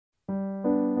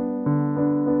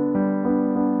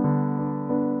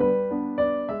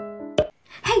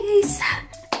guys.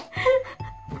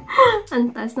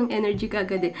 Ang taas ng energy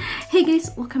kagad eh. Hey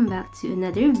guys, welcome back to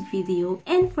another video.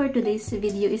 And for today's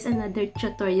video is another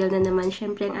tutorial na naman.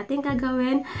 Syempre ang ating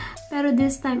gagawin. Pero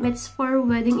this time, it's for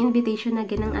wedding invitation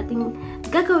again ang ating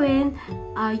gagawin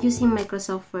using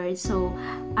Microsoft Word. So,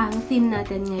 ang theme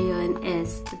natin ngayon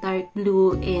is dark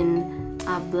blue and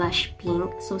blush pink.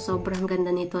 So, sobrang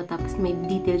ganda nito. Tapos may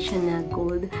detail siya na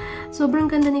gold. Sobrang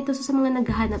ganda nito. So, sa mga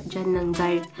naghahanap dyan ng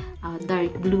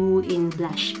dark blue and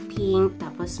blush pink.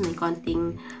 Tapos may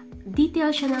konting detail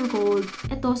siya ng gold.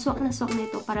 Ito, swak na swak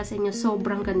nito para sa inyo.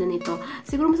 Sobrang ganda nito.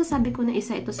 Siguro masasabi ko na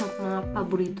isa ito sa mga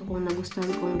paborito kong nagustuhan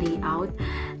kong layout.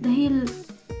 Dahil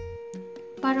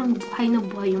parang buhay na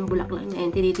buhay yung bulaklak niya.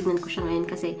 And tinitignan ko siya ngayon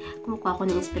kasi kumukuha ko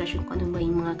ng inspirasyon ko ano ba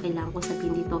yung mga kailangan ko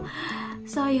sabihin dito.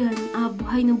 So, ayun.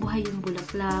 Buhay na buhay yung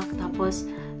bulaklak. Tapos,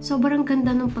 sobrang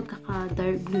ganda ng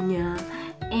pagkaka-dark blue niya.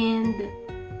 And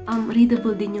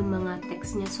readable din yung mga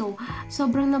text niya. So,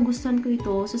 sobrang nagustuhan ko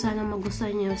ito. So, sana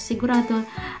magustuhan nyo. Sigurado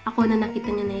ako na nakita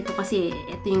nyo na ito kasi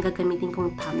ito yung gagamitin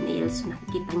kong thumbnail. So,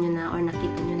 nakikita nyo na or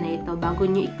nakita nyo na ito bago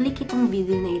nyo i-click itong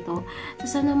video na ito.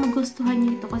 So, sana magustuhan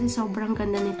nyo ito kasi sobrang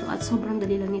ganda nito at sobrang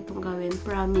dali lang nitong gawin.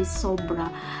 Promise,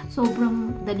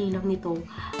 sobrang dali lang nito.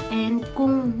 And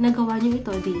kung nagawa nyo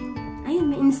ito,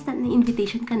 ayun, may instant na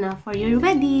invitation ka na for your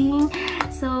wedding.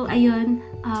 So, ayun,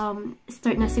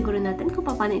 start na siguro natin kung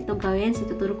paano ito gawin. So,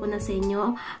 tuturo ko na sa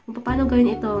inyo kung paano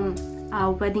gawin itong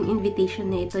wedding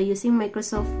invitation na ito using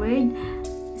Microsoft Word.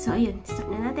 So, ayun, start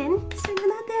na natin.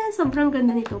 Sobrang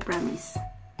ganda nito, promise.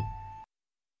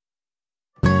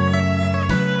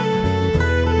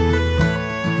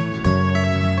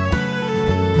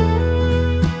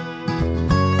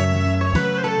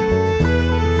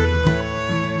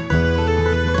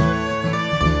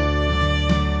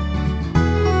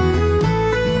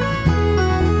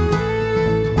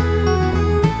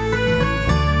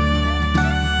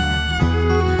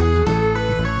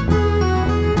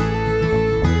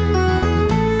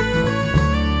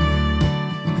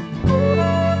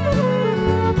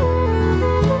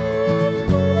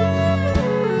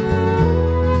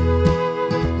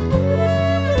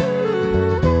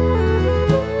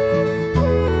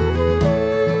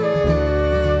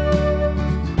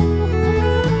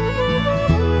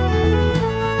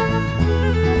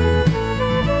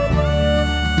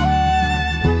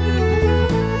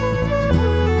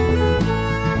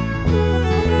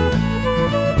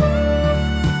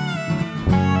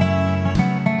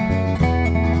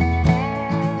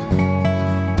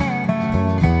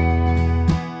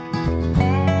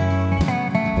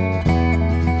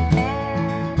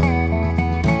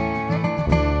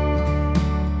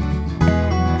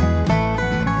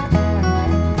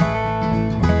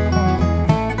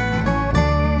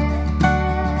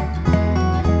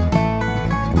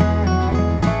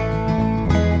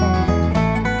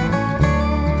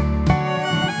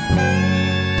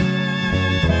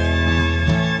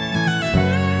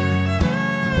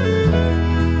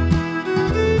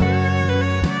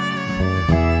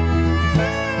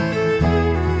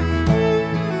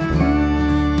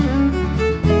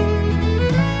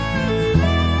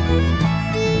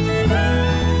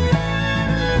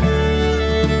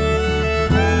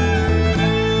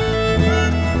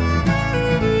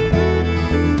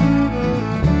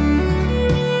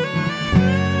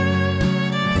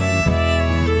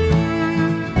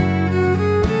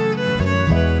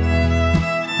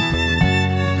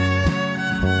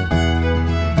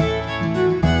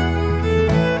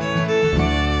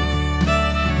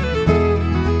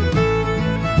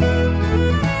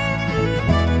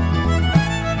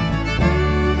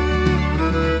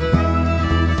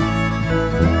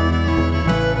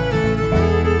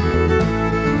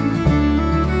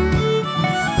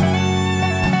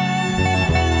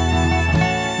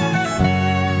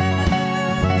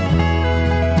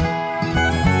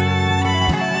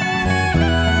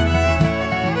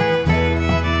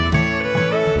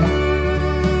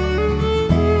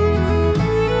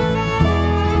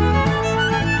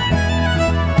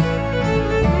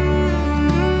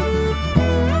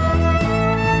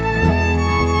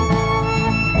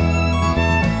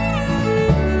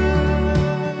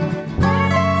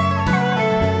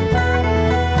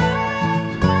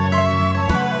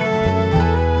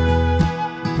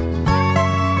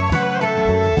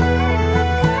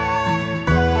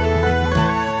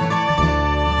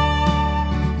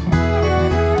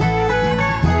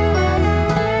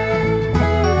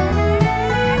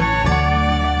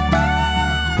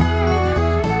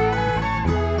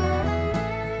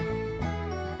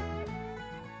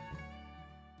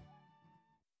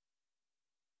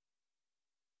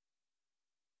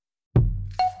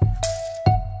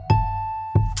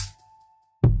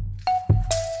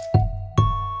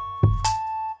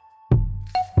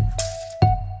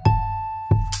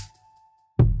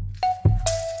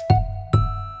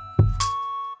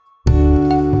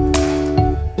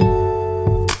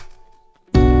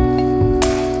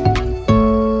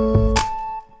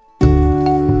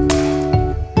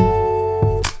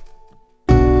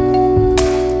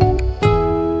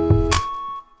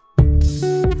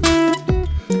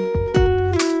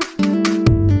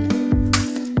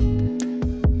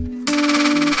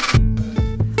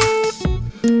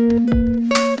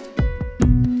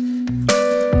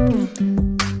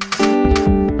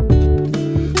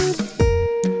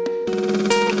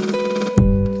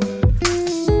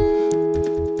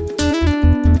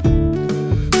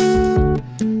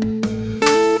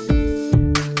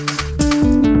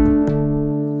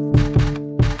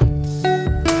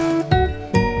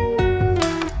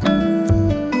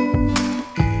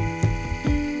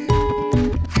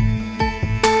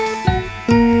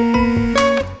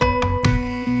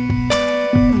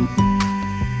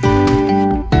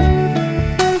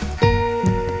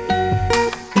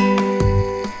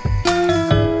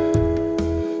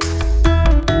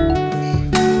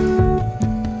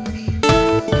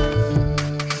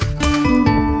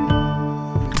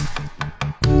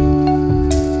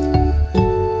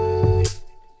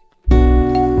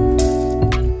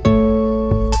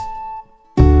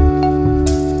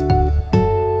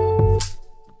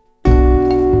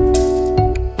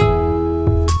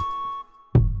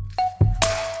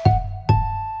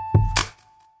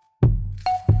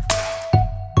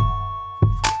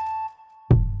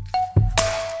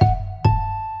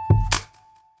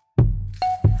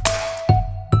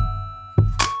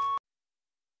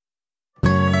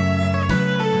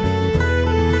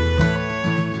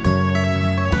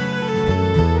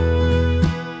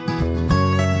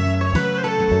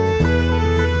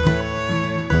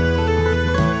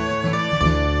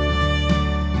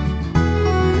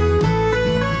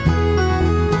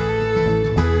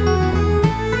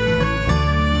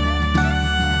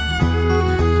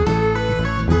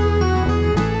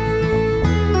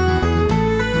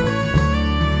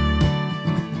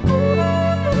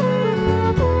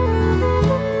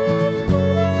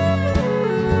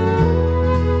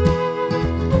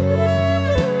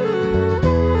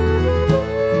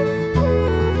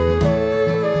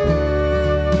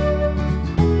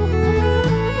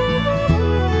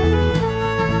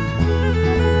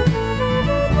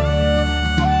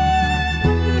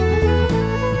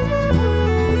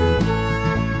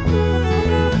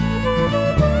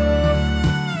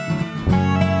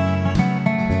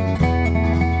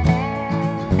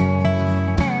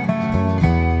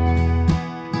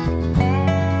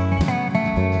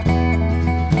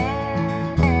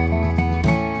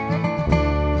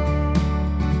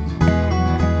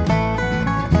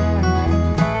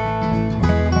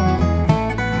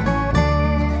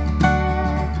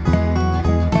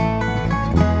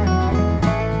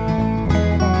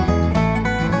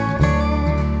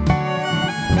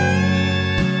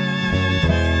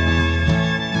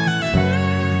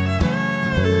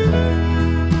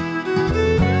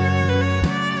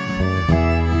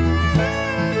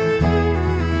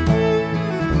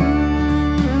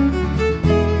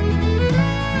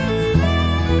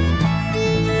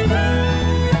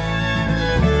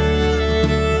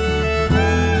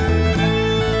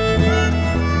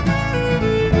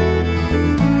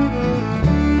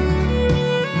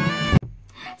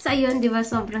 So, ayun, di ba,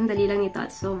 sobrang dali lang ito at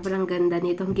sobrang ganda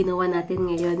nitong ginawa natin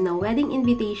ngayon na wedding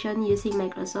invitation using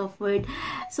Microsoft Word.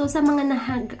 So, sa mga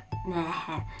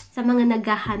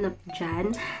naghahanap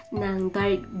dyan ng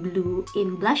dark blue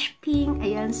in blush pink,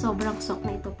 ayan, sobrang sok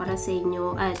na ito para sa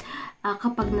inyo. At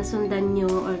kapag nasundan nyo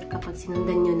or kapag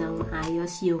sinundan nyo ng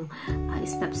maayos yung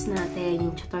steps natin,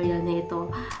 yung tutorial na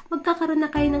ito, magkakaroon na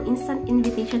kayo ng instant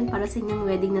invitation para sa inyong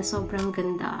wedding na sobrang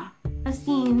ganda. As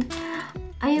in,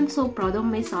 I am so proud of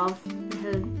myself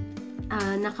dahil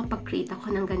nakapag-create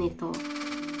ako ng ganito.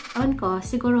 Awan ko,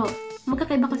 siguro,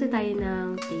 magkakaiba kasi tayo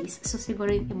ng taste. So, siguro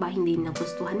yung iba hindi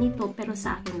nagustuhan nito, pero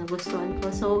sa akin nagustuhan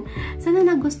ko. So, sana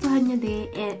nagustuhan nyo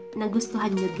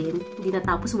din. Hindi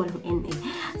natapos walang N eh.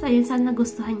 So, ayun, sana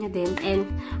nagustuhan nyo din. And,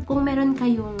 kung meron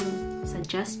kayong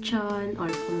suggestion or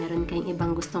kung meron kayong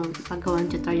ibang gustong ipagawang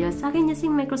tutorial sa akin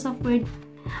using Microsoft Word,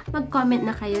 mag-comment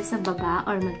na kayo sa baba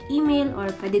or mag-email or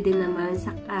pwede din naman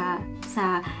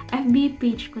sa FB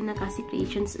page ko na Cassy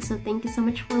Creations. So, thank you so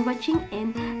much for watching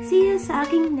and see you sa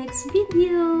aking next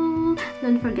video.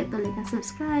 Don't forget to like and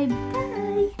subscribe.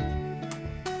 Bye!